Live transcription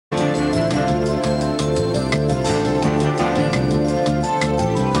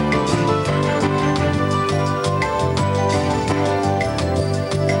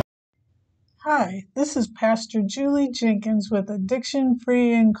This is Pastor Julie Jenkins with Addiction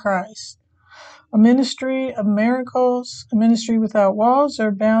Free in Christ, a ministry of miracles, a ministry without walls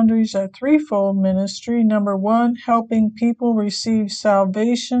or boundaries, a threefold ministry. Number one, helping people receive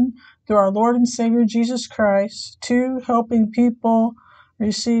salvation through our Lord and Savior Jesus Christ. Two, helping people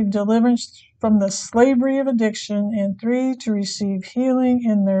receive deliverance from the slavery of addiction. And three, to receive healing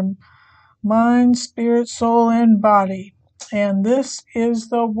in their mind, spirit, soul, and body. And this is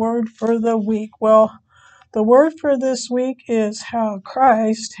the word for the week. Well, the word for this week is how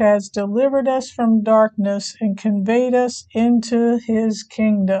Christ has delivered us from darkness and conveyed us into his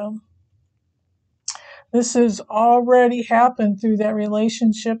kingdom. This has already happened through that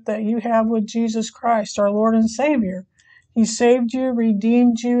relationship that you have with Jesus Christ, our Lord and Savior. He saved you,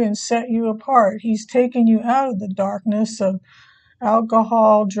 redeemed you, and set you apart. He's taken you out of the darkness of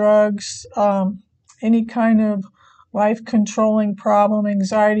alcohol, drugs, any kind of life-controlling problem,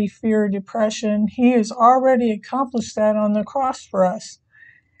 anxiety, fear, depression. He has already accomplished that on the cross for us.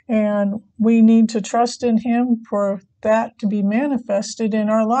 And we need to trust in him for that to be manifested in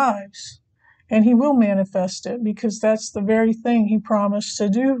our lives. And he will manifest it because that's the very thing he promised to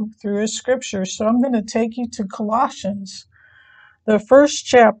do through his scripture. So I'm going to take you to Colossians, the first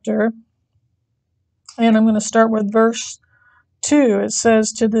chapter, and I'm going to start with verse 2. It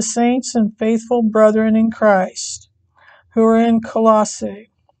says, "To the saints and faithful brethren in Christ, who are in Colossae.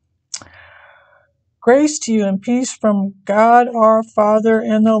 Grace to you and peace from God our Father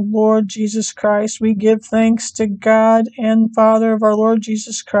and the Lord Jesus Christ. We give thanks to God and Father of our Lord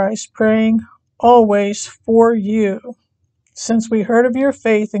Jesus Christ, praying always for you, since we heard of your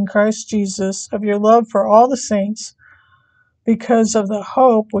faith in Christ Jesus, of your love for all the saints, because of the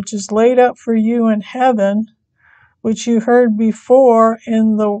hope which is laid up for you in heaven, which you heard before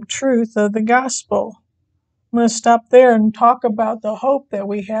in the truth of the gospel." I'm going to stop there and talk about the hope that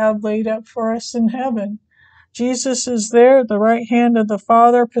we have laid up for us in heaven. Jesus is there at the right hand of the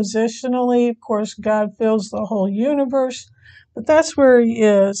Father positionally. Of course, God fills the whole universe, but that's where he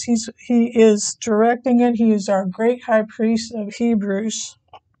is. He is directing it. He is our great high priest of Hebrews.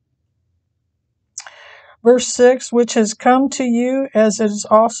 Verse 6, "Which has come to you as it is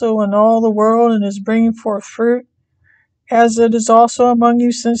also in all the world and is bringing forth fruit, as it is also among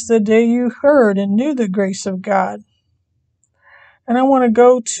you since the day you heard and knew the grace of God." And I want to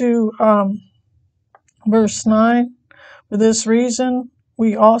go to verse 9. "For this reason,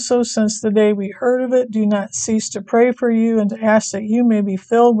 we also, since the day we heard of it, do not cease to pray for you and to ask that you may be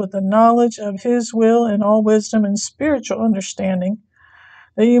filled with the knowledge of his will and all wisdom and spiritual understanding,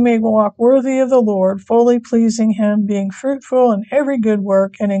 that you may walk worthy of the Lord, fully pleasing him, being fruitful in every good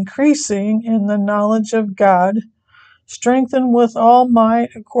work and increasing in the knowledge of God, strengthened with all might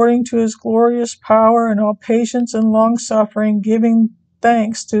according to his glorious power, and all patience and long-suffering, giving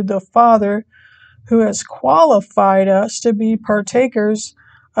thanks to the Father who has qualified us to be partakers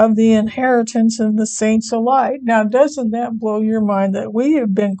of the inheritance of the saints alike." Now, doesn't that blow your mind that we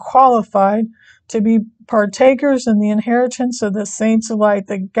have been qualified to be partakers in the inheritance of the saints alike,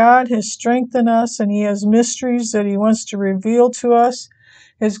 that God has strengthened us and he has mysteries that he wants to reveal to us.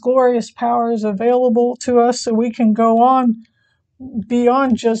 His glorious power is available to us so we can go on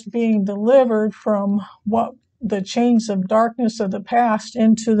beyond just being delivered from what the chains of darkness of the past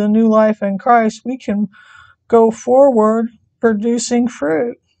into the new life in Christ. We can go forward producing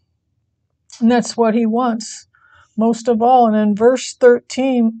fruit. And that's what he wants most of all. And in verse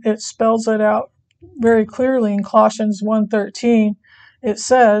 13, it spells it out very clearly in Colossians 1:13. It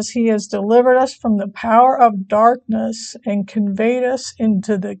says, "He has delivered us from the power of darkness and conveyed us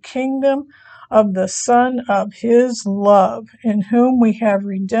into the kingdom of the Son of his love, in whom we have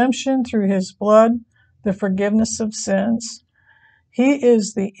redemption through his blood, the forgiveness of sins. He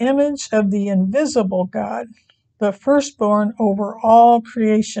is the image of the invisible God, the firstborn over all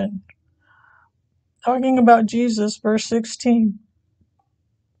creation." Talking about Jesus, verse 16.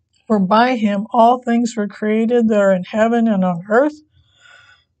 "For by him all things were created that are in heaven and on earth,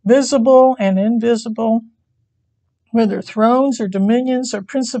 visible and invisible, whether thrones or dominions or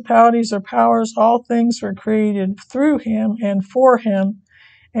principalities or powers, all things were created through him and for him.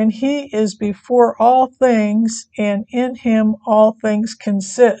 And he is before all things, and in him all things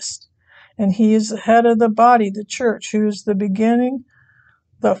consist. And he is the head of the body, the church, who is the beginning,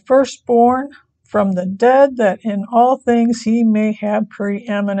 the firstborn from the dead, that in all things he may have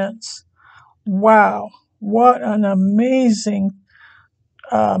preeminence." Wow, what an amazing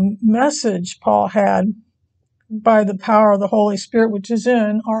message Paul had by the power of the Holy Spirit, which is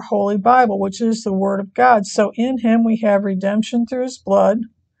in our Holy Bible, which is the Word of God. So in him we have redemption through his blood.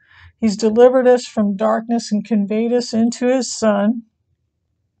 He's delivered us from darkness and conveyed us into his Son.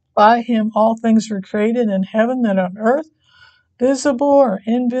 By him all things were created in heaven and on earth, visible or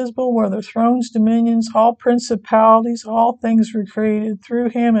invisible, whether thrones, dominions, all principalities, all things were created through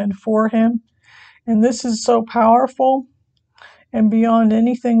him and for him. And this is so powerful and beyond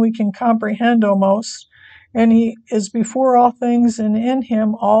anything we can comprehend almost. And he is before all things, and in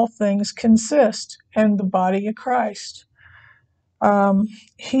him all things consist, and the body of Christ.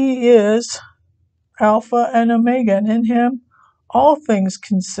 He is Alpha and Omega, and in him all things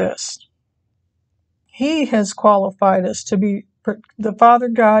consist. He has qualified us to be, the Father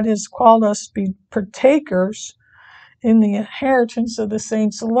God has called us to be partakers in the inheritance of the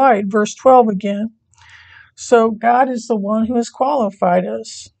saints of light. Verse 12 again. So God is the one who has qualified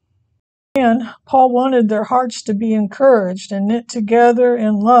us. And Paul wanted their hearts to be encouraged and knit together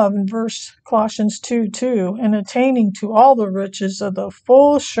in love in Colossians 2:2, and attaining to all the riches of the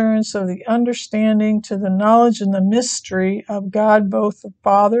full assurance of the understanding, to the knowledge and the mystery of God, both the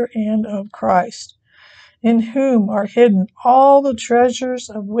Father and of Christ, in whom are hidden all the treasures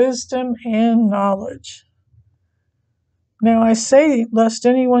of wisdom and knowledge. Now I say, lest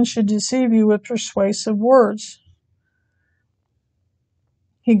anyone should deceive you with persuasive words.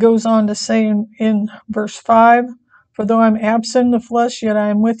 He goes on to say in verse 5, for though I'm absent in the flesh, yet I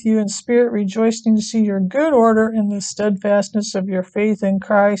am with you in spirit, rejoicing to see your good order and the steadfastness of your faith in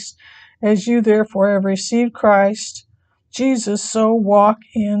Christ. As you therefore have received Christ Jesus, so walk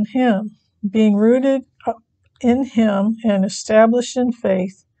in him, being rooted in him and established in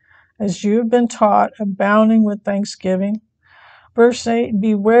faith, as you have been taught, abounding with thanksgiving. Verse 8,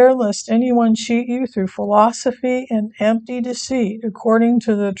 beware lest anyone cheat you through philosophy and empty deceit, according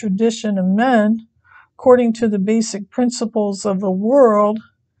to the tradition of men, according to the basic principles of the world,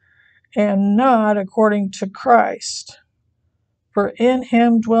 and not according to Christ. For in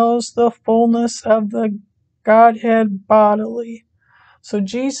him dwells the fullness of the Godhead bodily. So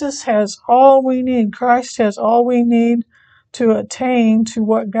Jesus has all we need. Christ has all we need to attain to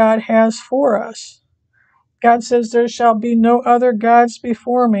what God has for us. God says, there shall be no other gods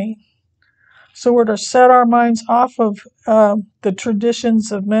before me. So we're to set our minds off of the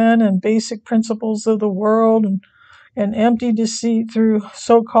traditions of men and basic principles of the world and empty deceit through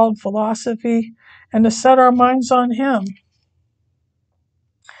so-called philosophy, and to set our minds on him.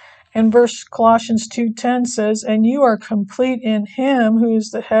 And Colossians 2:10 says, and you are complete in him who is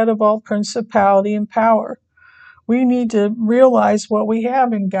the head of all principality and power. We need to realize what we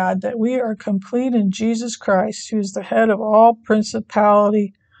have in God, that we are complete in Jesus Christ, who is the head of all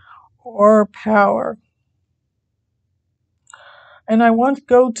principality or power. And I want to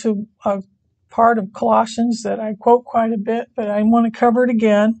go to a part of Colossians that I quote quite a bit, but I want to cover it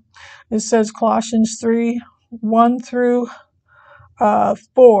again. It says Colossians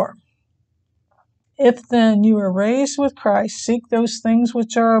 3:1-4. If then you are raised with Christ, seek those things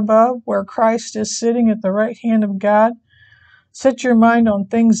which are above, where Christ is sitting at the right hand of God. Set your mind on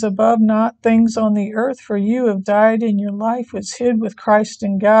things above, not things on the earth, for you have died, and your life was hid with Christ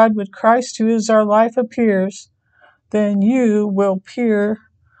in God. When Christ, who is our life, appears, then you will appear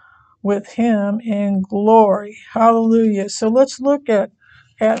with him in glory. Hallelujah. So let's look at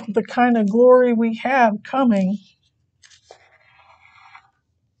the kind of glory we have coming.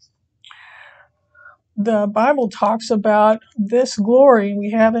 The Bible talks about this glory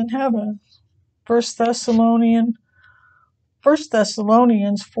we have in heaven. 1 Thessalonians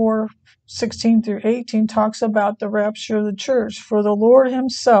 4:16-18 talks about the rapture of the church. For the Lord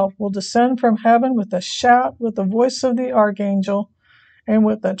himself will descend from heaven with a shout, with the voice of the archangel, and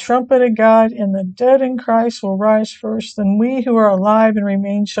with the trumpet of God, and the dead in Christ will rise first. Then we who are alive and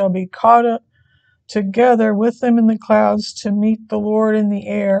remain shall be caught up together with them in the clouds to meet the Lord in the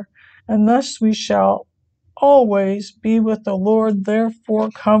air, and thus we shall always be with the Lord. Therefore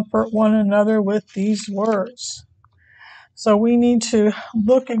comfort one another with these words. So we need to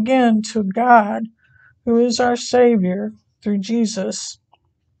look again to God, who is our Savior through Jesus,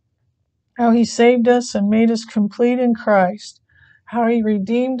 how he saved us and made us complete in Christ, how he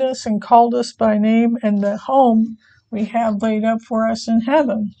redeemed us and called us by name, and the home we have laid up for us in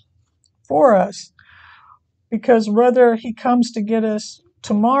heaven for us. Because whether he comes to get us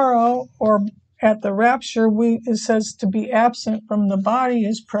tomorrow or at the rapture, it says to be absent from the body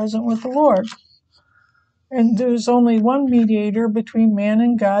is present with the Lord. And there's only one mediator between man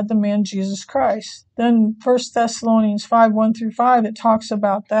and God, the man Jesus Christ. Then 1 Thessalonians 5:1-5, it talks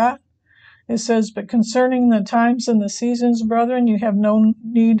about that. It says, but concerning the times and the seasons, brethren, you have no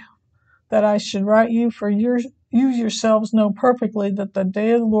need that I should write you, for you yourselves know perfectly that the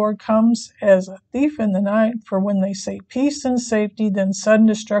day of the Lord comes as a thief in the night. For when they say peace and safety, then sudden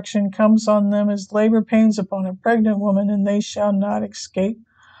destruction comes on them as labor pains upon a pregnant woman, and they shall not escape.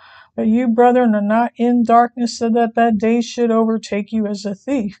 But you, brethren, are not in darkness, so that that day should overtake you as a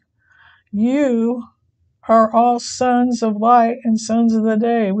thief. You are all sons of light and sons of the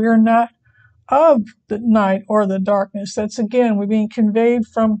day. We are not of the night or the darkness. That's again, we're being conveyed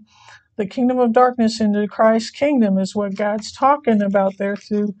from the kingdom of darkness into Christ's kingdom, is what God's talking about there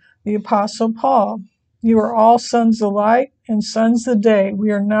through the Apostle Paul. You are all sons of light and sons of the day.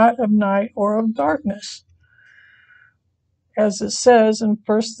 We are not of night or of darkness, as it says in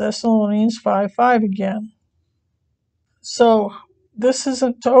 1 Thessalonians 5:5 again. So this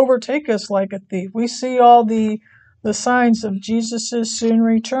isn't to overtake us like a thief. We see all the signs of Jesus' soon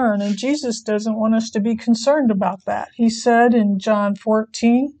return, and Jesus doesn't want us to be concerned about that. He said in John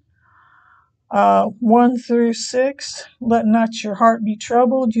 14, 1 through 6, let not your heart be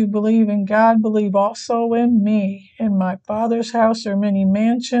troubled. You believe in God, believe also in me. In my Father's house are many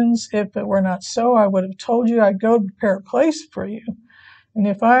mansions. If it were not so, I would have told you I'd go to prepare a place for you. And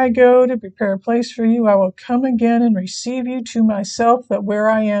if I go to prepare a place for you, I will come again and receive you to myself, that where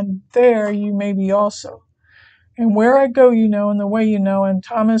I am, there you may be also. And where I go you know, and the way you know. And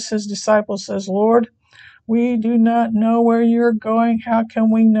Thomas, his disciple, says, Lord, we do not know where you're going. How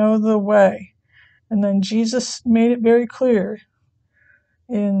can we know the way? And then Jesus made it very clear.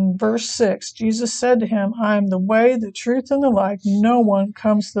 In verse 6, Jesus said to him, I am the way, the truth, and the life. No one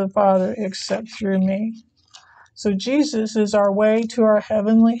comes to the Father except through me. So Jesus is our way to our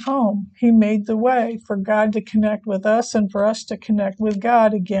heavenly home. He made the way for God to connect with us and for us to connect with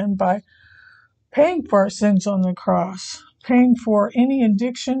God again by paying for our sins on the cross, paying for any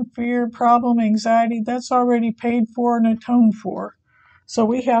addiction, fear, problem, anxiety. That's already paid for and atoned for. So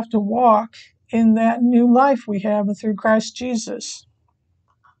we have to walk in that new life we have through Christ Jesus.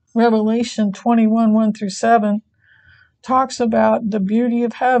 Revelation 21, 1 through 7 talks about the beauty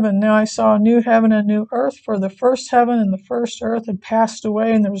of heaven. Now I saw a new heaven and a new earth, for the first heaven and the first earth had passed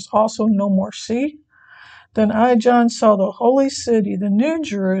away, and there was also no more sea. Then I, John, saw the holy city, the new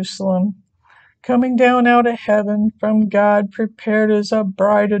Jerusalem, coming down out of heaven from God, prepared as a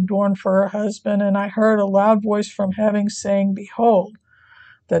bride adorned for her husband. And I heard a loud voice from heaven saying, Behold,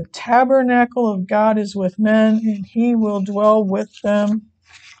 the tabernacle of God is with men, and he will dwell with them,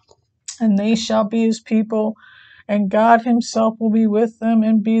 and they shall be his people, and God himself will be with them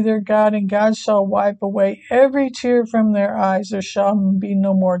and be their God, and God shall wipe away every tear from their eyes. There shall be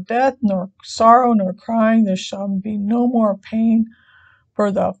no more death, nor sorrow, nor crying. There shall be no more pain,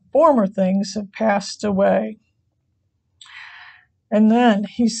 for the former things have passed away. And then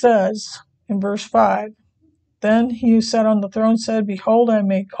he says in verse 5, Then he who sat on the throne said, Behold, I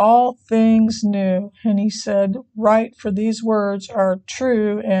make all things new. And he said, Write, for these words are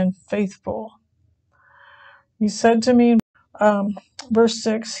true and faithful. He said to me, verse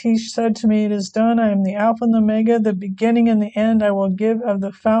 6, he said to me, It is done. I am the Alpha and the Omega, the beginning and the end. I will give of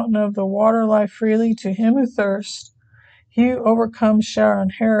the fountain of the water life freely to him who thirsts. He who overcomes shall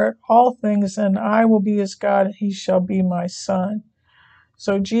inherit all things, and I will be his God, and he shall be my son.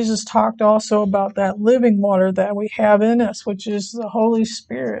 So Jesus talked also about that living water that we have in us, which is the Holy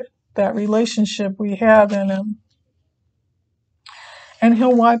Spirit, that relationship we have in him. And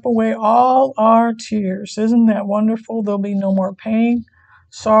he'll wipe away all our tears. Isn't that wonderful? There'll be no more pain,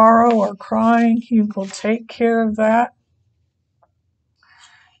 sorrow, or crying. He will take care of that.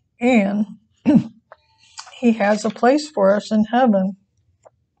 And he has a place for us in heaven.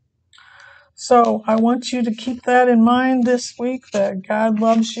 So I want you to keep that in mind this week, that God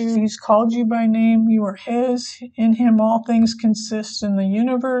loves you. He's called you by name. You are his. In him all things consist in the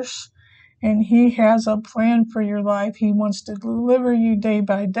universe. And he has a plan for your life. He wants to deliver you day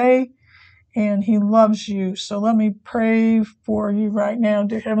by day. And he loves you. So let me pray for you right now.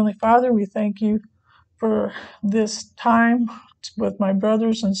 Dear Heavenly Father, we thank you for this time with my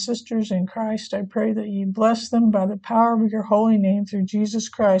brothers and sisters in Christ. I pray that you bless them by the power of your holy name through Jesus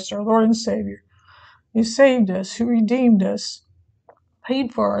Christ, our Lord and Savior, who saved us, who redeemed us,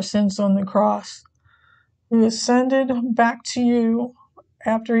 paid for our sins on the cross, who ascended back to you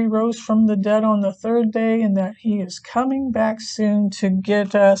after he rose from the dead on the third day, and that he is coming back soon to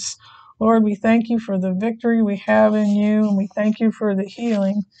get us. Lord, we thank you for the victory we have in you, and we thank you for the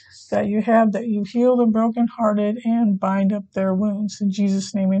healing that you have, that you heal the brokenhearted and bind up their wounds. In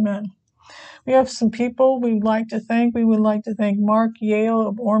Jesus' name, amen. We have some people we would like to thank. We would like to thank Mark Yale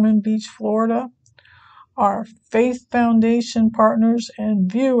of Ormond Beach, Florida, our Faith Foundation partners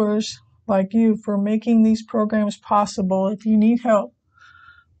and viewers like you for making these programs possible. If you need help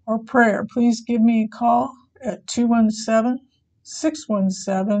or prayer, please give me a call at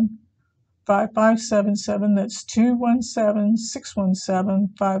 217-617-5577. That's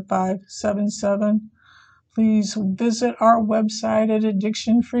 217-617-5577 Please visit our website at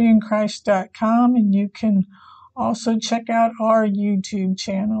addictionfreeinchrist.com, and you can also check out our YouTube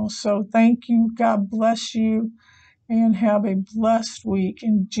channel. So thank you. God bless you, and have a blessed week.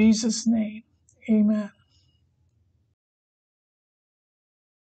 In Jesus' name, amen.